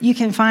 You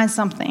can find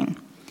something.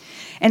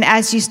 And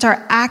as you start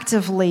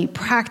actively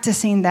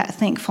practicing that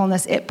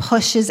thankfulness, it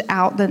pushes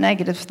out the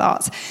negative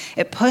thoughts.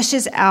 It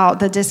pushes out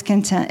the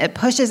discontent. It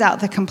pushes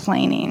out the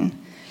complaining.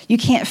 You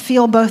can't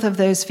feel both of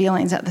those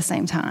feelings at the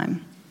same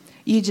time.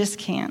 You just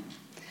can't.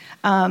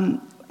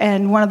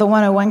 And one of the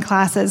 101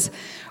 classes,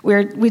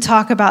 we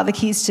talk about the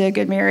keys to a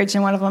good marriage,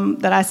 and one of them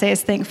that I say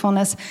is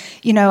thankfulness.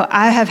 You know,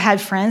 I have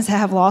had friends that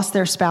have lost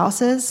their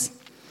spouses,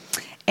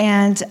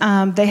 and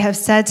they have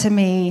said to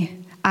me,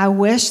 I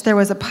wish there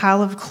was a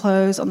pile of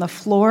clothes on the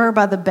floor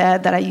by the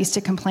bed that I used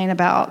to complain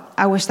about.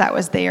 I wish that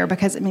was there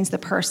because it means the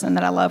person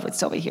that I love would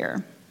still be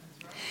here.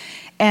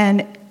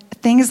 And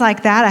things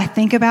like that I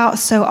think about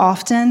so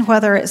often,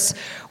 whether it's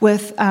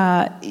with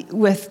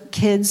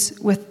kids,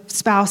 with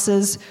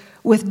spouses,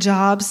 with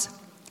jobs.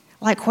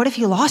 Like, what if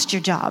you lost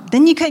your job?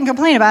 Then you couldn't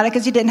complain about it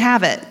because you didn't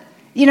have it.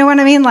 You know what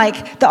I mean?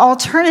 Like, the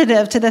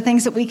alternative to the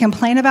things that we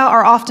complain about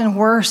are often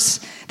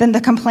worse than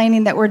the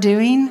complaining that we're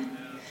doing.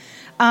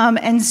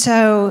 And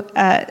so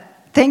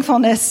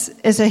thankfulness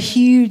is a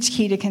huge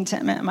key to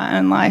contentment in my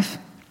own life.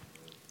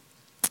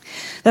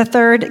 The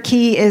third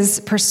key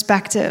is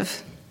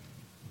perspective.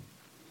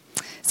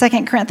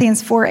 2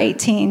 Corinthians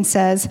 4:18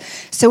 says,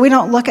 so we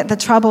don't look at the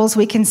troubles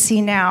we can see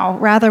now.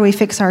 Rather, we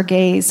fix our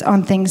gaze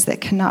on things that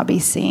cannot be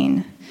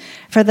seen.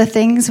 For the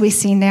things we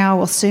see now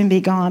will soon be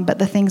gone, but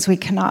the things we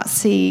cannot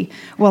see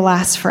will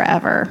last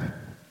forever.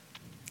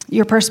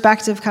 Your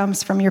perspective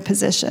comes from your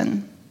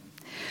position.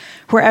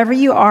 Wherever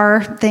you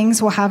are,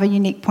 things will have a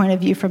unique point of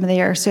view from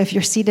there. So if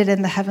you're seated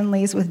in the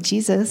heavenlies with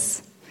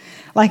Jesus,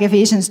 like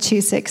Ephesians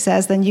 2:6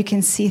 says, then you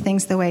can see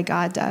things the way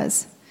God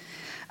does.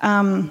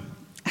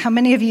 How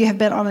many of you have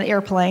been on an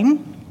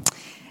airplane?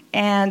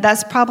 And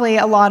that's probably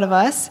a lot of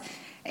us.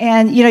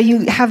 And, you know,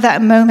 you have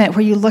that moment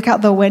where you look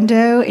out the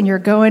window and you're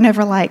going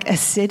over like a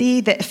city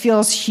that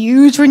feels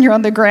huge when you're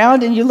on the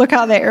ground, and you look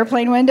out the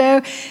airplane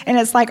window and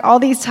it's like all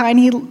these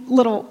tiny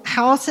little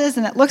houses,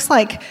 and it looks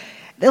like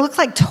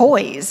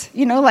toys,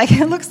 you know, like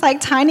it looks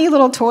like tiny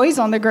little toys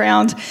on the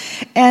ground.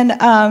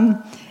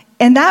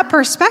 And that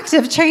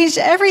perspective changed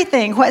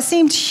everything. What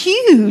seemed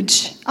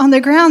huge on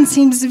the ground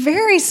seems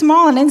very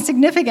small and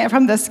insignificant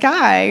from the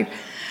sky.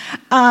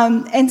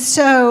 And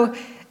so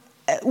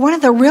one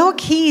of the real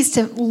keys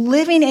to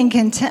living in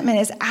contentment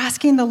is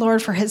asking the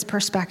Lord for his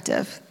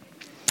perspective.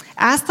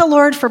 Ask the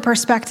Lord for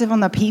perspective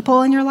on the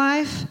people in your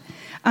life,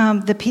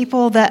 the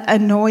people that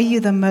annoy you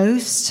the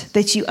most,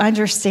 that you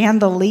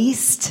understand the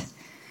least.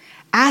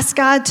 Ask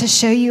God to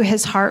show you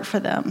his heart for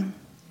them.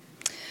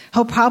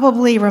 He'll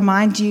probably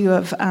remind you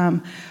of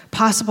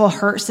possible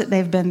hurts that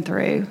they've been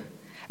through,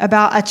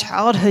 about a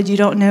childhood you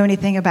don't know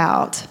anything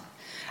about.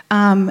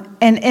 And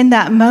in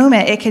that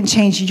moment, it can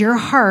change your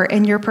heart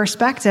and your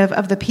perspective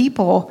of the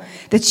people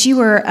that you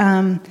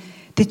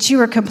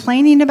were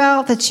complaining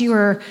about, that you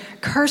were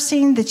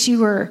cursing, that you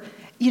were,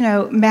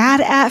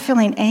 mad at,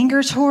 feeling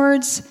anger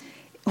towards.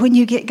 When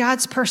you get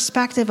God's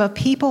perspective of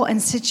people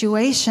and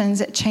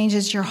situations, it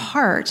changes your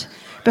heart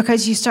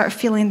because you start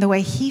feeling the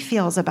way he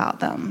feels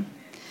about them.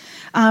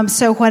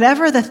 So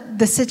whatever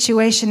the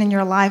situation in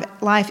your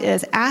life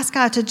is, ask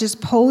God to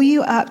just pull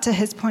you up to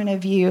his point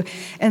of view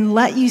and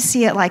let you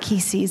see it like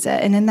he sees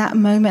it. And in that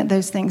moment,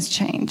 those things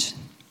change.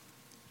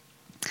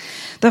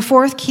 The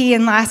fourth key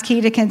and last key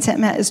to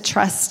contentment is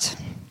trust.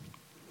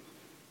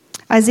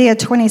 Isaiah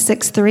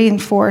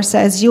 26:3-4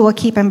 says, you will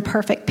keep in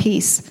perfect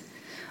peace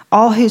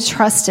all who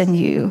trust in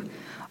you,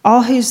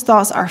 all whose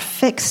thoughts are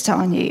fixed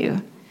on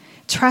you.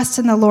 Trust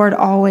in the Lord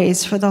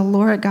always, for the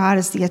Lord God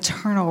is the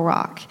eternal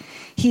rock.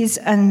 He's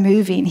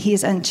unmoving,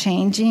 he's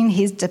unchanging,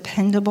 he's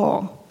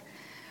dependable.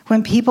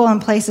 When people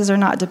and places are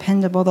not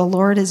dependable, the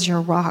Lord is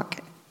your rock.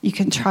 You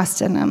can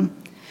trust in him.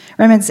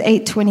 Romans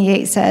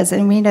 8:28 says,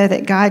 and we know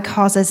that God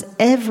causes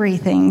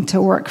everything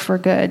to work for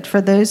good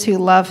for those who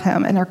love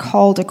him and are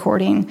called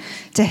according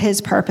to his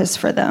purpose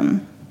for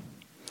them.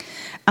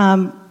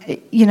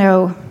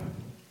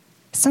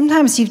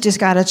 Sometimes you've just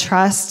got to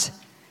trust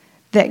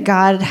that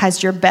God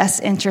has your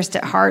best interest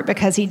at heart,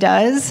 because he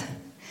does.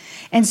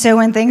 And so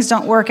when things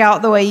don't work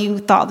out the way you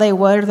thought they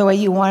would or the way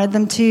you wanted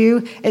them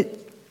to,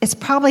 it's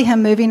probably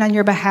him moving on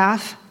your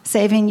behalf,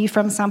 saving you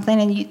from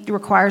something, and it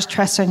requires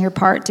trust on your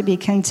part to be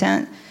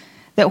content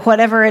that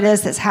whatever it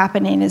is that's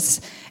happening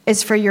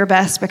is for your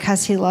best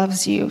because he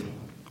loves you.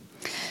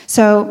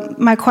 So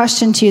my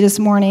question to you this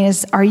morning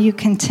is, are you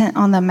content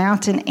on the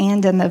mountain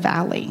and in the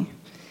valley?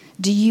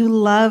 Do you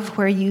love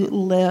where you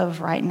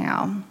live right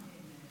now?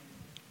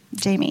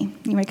 Jamie,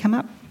 you may come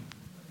up.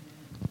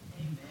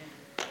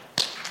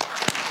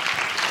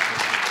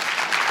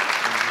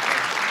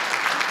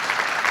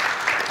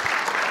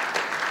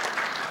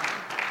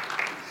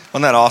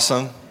 Wasn't that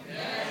awesome?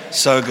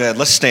 So good.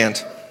 Let's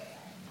stand.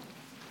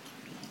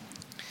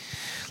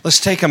 Let's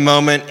take a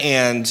moment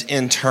and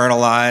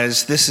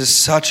internalize. This is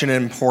such an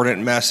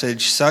important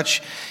message,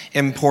 such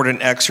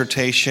important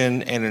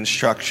exhortation and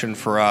instruction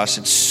for us.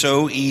 It's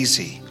so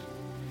easy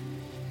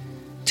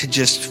to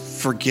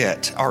just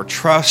forget our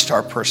trust,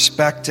 our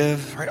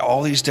perspective, right?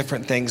 All these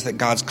different things that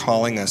God's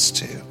calling us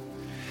to.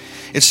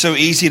 It's so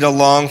easy to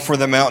long for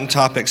the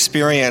mountaintop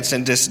experience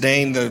and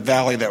disdain the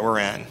valley that we're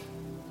in,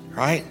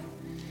 right?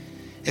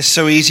 It's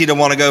so easy to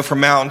want to go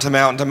from mountain to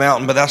mountain to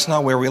mountain, but that's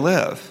not where we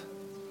live.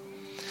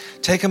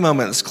 Take a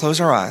moment, let's close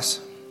our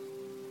eyes.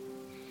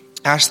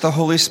 Ask the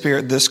Holy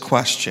Spirit this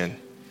question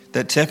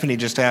that Tiffany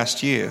just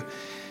asked you.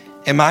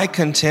 Am I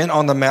content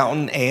on the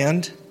mountain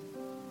and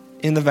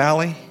in the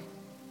valley?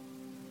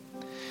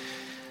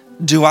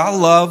 Do I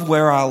love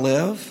where I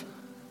live?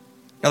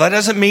 Now that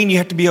doesn't mean you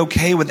have to be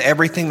okay with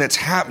everything that's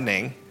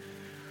happening.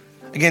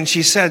 Again,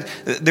 she said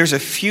there's a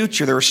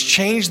future, there's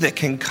change that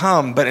can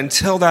come, but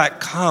until that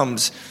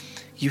comes,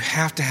 you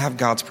have to have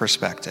God's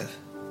perspective.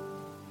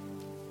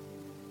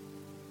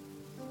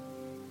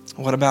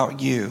 What about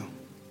you?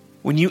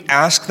 When you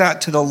ask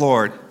that to the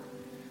Lord,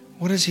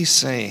 what is He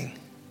saying?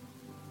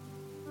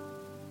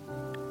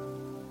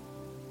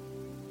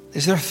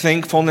 Is there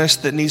thankfulness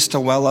that needs to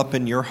well up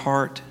in your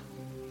heart?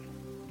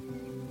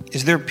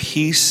 Is there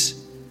peace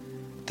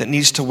that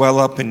needs to well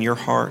up in your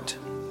heart?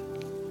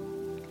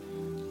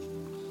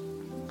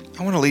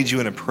 I want to lead you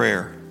in a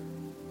prayer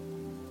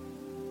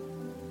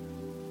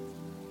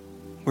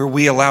where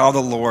we allow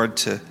the Lord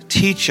to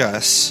teach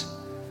us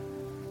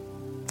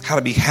how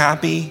to be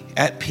happy,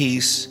 at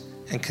peace,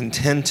 and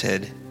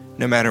contented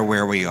no matter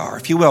where we are.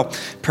 If you will,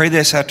 pray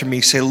this after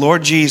me. Say,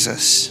 Lord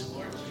Jesus,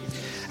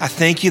 I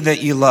thank you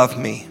that you love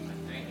me.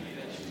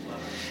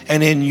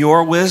 And in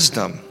your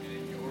wisdom,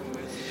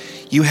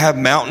 you have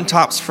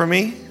mountaintops for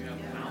me,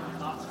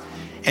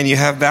 and you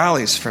have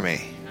valleys for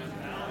me.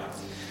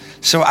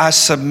 So I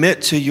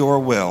submit to your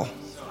will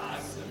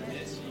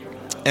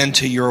and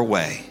to your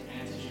way.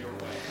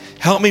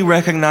 Help me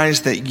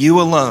recognize that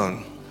you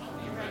alone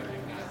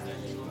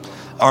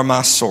are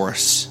my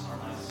source.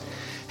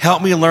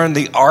 Help me learn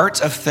the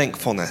art of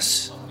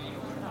thankfulness.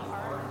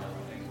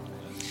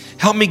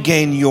 Help me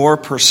gain your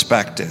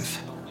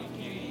perspective.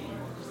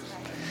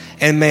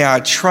 And may I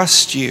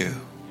trust you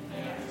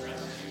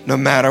no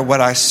matter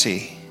what I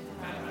see.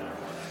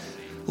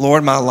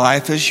 Lord, my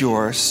life is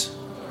yours.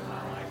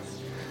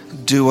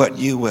 Do what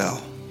you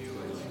will.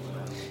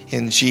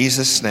 In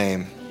Jesus'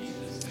 name,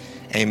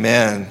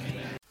 amen.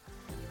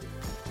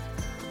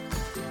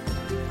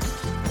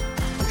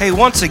 Hey,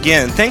 once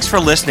again, thanks for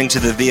listening to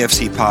the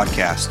VFC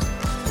podcast.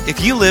 If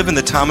you live in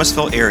the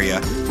Thomasville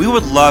area, we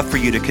would love for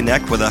you to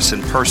connect with us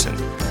in person.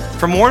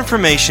 For more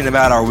information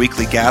about our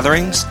weekly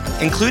gatherings,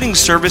 including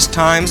service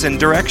times and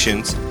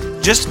directions,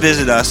 just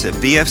visit us at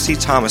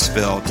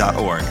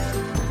vfcthomasville.org.